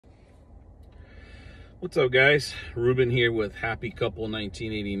What's up, guys? Ruben here with Happy Couple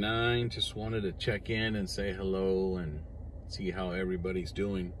 1989. Just wanted to check in and say hello and see how everybody's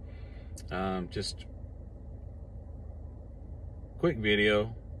doing. Just quick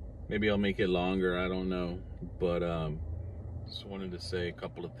video. Maybe I'll make it longer, I don't know. But just wanted to say a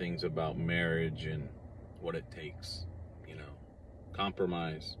couple of things about marriage and what it takes. You know,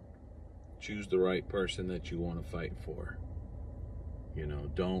 compromise. Choose the right person that you want to fight for. You know,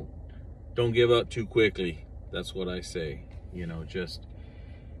 don't give up too quickly. That's what I say. You know, just,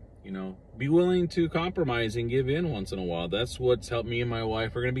 be willing to compromise and give in once in a while. That's what's helped me and my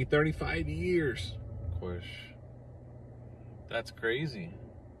wife. We're going to be 35 years. Of course, that's crazy.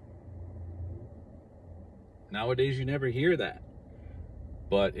 Nowadays, you never hear that.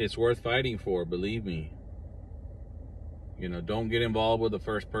 But it's worth fighting for, believe me. You know, don't get involved with the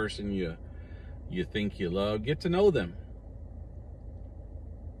first person you think you love. Get to know them.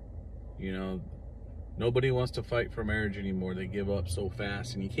 You know, nobody wants to fight for marriage anymore. They give up so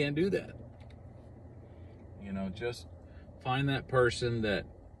fast, and you can't do that. You know, just find that person that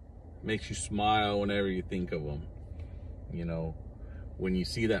makes you smile whenever you think of them. You know, when you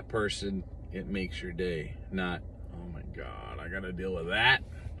see that person, it makes your day. Not, oh my God, I got to deal with that.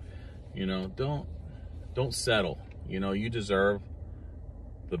 You know, don't settle. You know, you deserve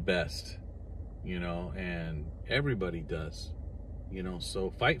the best, and everybody does,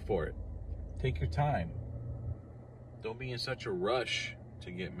 so fight for it. Take your time. Don't be in such a rush to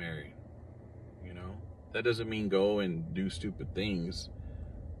get married. That doesn't mean go and do stupid things,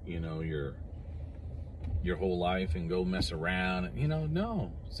 your whole life and go mess around.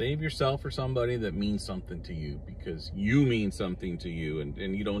 No. Save yourself for somebody that means something to you, because you mean something to you, and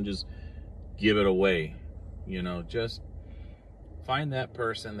you don't just give it away. Just find that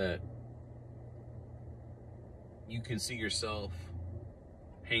person that you can see yourself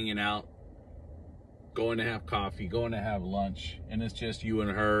hanging out, going to have coffee, going to have lunch, and it's just you and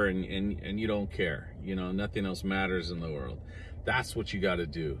her, and you don't care. Nothing else matters in the world. That's what you got to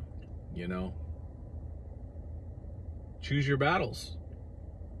do. Choose your battles.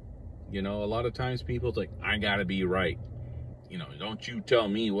 A lot of times people's like, I got to be right. Don't you tell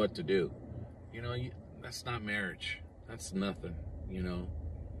me what to do. That's not marriage. That's nothing.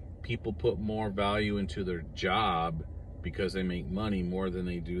 People put more value into their job because they make money more than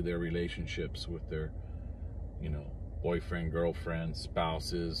they do their relationships with their, boyfriend, girlfriend,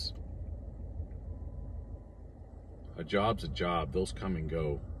 spouses. A job's a job. Those come and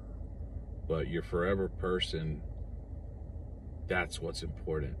go. But your forever person, that's what's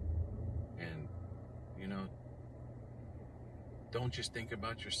important. And, don't just think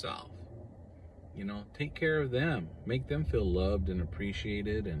about yourself. Take care of them. Make them feel loved and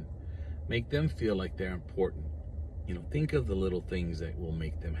appreciated, and make them feel like they're important. Think of the little things that will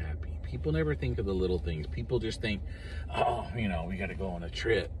make them happy. People never think of the little things. People just think, oh, we got to go on a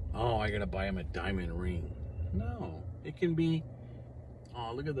trip. Oh, I got to buy them a diamond ring. No, it can be,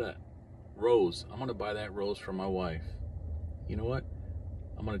 oh, look at that rose. I'm going to buy that rose for my wife. You know what?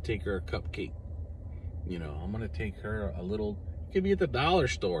 I'm going to take her a cupcake. I'm going to take her a little, it could be at the dollar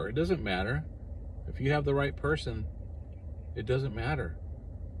store. It doesn't matter. If you have the right person, it doesn't matter.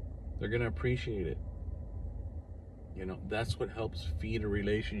 They're going to appreciate it. That's what helps feed a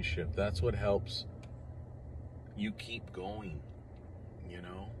relationship. That's what helps you keep going.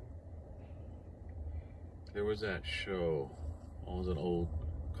 There was that show. It was an old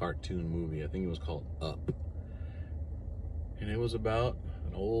cartoon movie. I think it was called Up. And it was about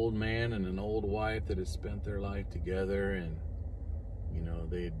an old man and an old wife that had spent their life together, and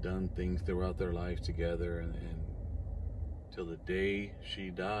they had done things throughout their life together, and till the day she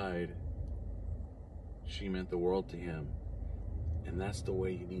died, she meant the world to him. And that's the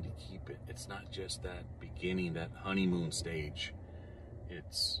way you need to keep it. It's not just that beginning, that honeymoon stage.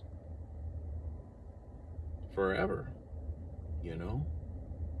 It's forever,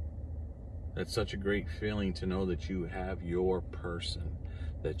 That's such a great feeling to know that you have your person,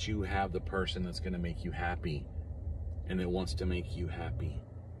 that you have the person that's going to make you happy, and that wants to make you happy.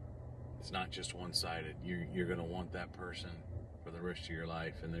 It's not just one-sided. You're going to want that person for the rest of your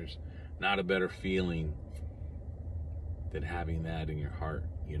life, and there's not a better feeling than having that in your heart,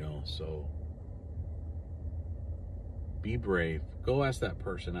 so be brave. Go ask that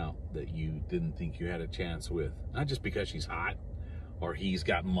person out that you didn't think you had a chance with. Not just because she's hot or he's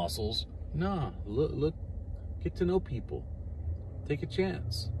got muscles. No, look, get to know people. Take a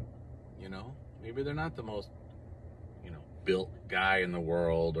chance. Maybe they're not the most, built guy in the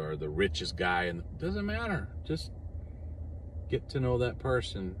world or the richest guy, and it doesn't matter. Just get to know that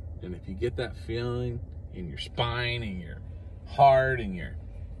person. And if you get that feeling in your spine, in your heart, in your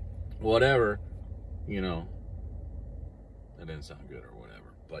whatever, you know, that didn't sound good or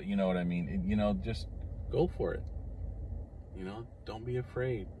whatever, but you know what I mean. You know, just go for it. You know, don't be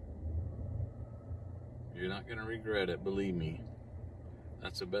afraid. You're not going to regret it, believe me.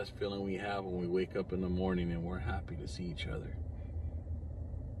 That's the best feeling we have when we wake up in the morning and we're happy to see each other.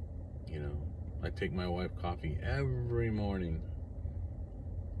 You know, I take my wife coffee every morning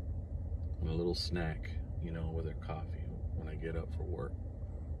and a little snack, you know, with her coffee when I get up for work.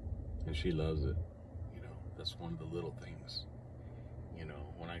 And she loves it. You know, that's one of the little things. You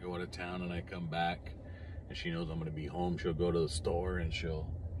know, when I go out of town and I come back and she knows I'm going to be home, she'll go to the store and she'll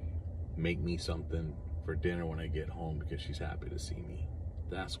make me something for dinner when I get home because she's happy to see me.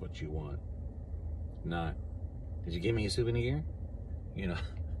 That's what you want. Not, did you give me a souvenir? You know,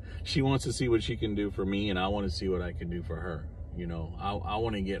 she wants to see what she can do for me, and I want to see what I can do for her. You know, I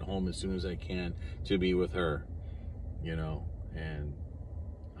want to get home as soon as I can to be with her, you know, and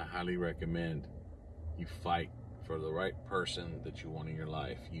I highly recommend you fight for the right person that you want in your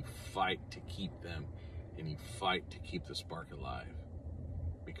life. You fight to keep them, and you fight to keep the spark alive,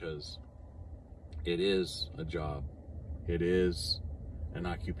 because it is a job. It is an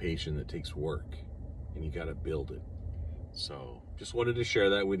occupation that takes work, and you got to build it. So just wanted to share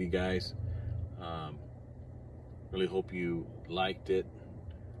that with you guys. Really hope you liked it.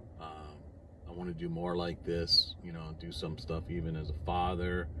 I want to do more like this, you know, do some stuff even as a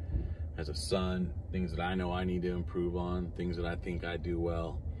father, as a son, things that I know I need to improve on, things that I think I do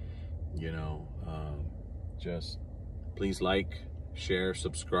well, you know. Just please like, share,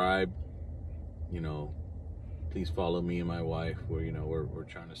 subscribe, you know. Please follow me and my wife. We're, you know, we're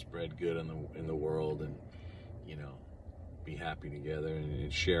trying to spread good in the world, and, you know, be happy together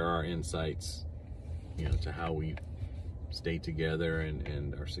and share our insights, you know, to how we stay together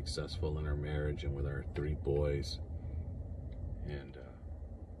and are successful in our marriage and with our 3 boys. And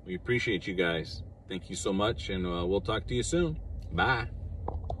we appreciate you guys. Thank you so much, and we'll talk to you soon. Bye.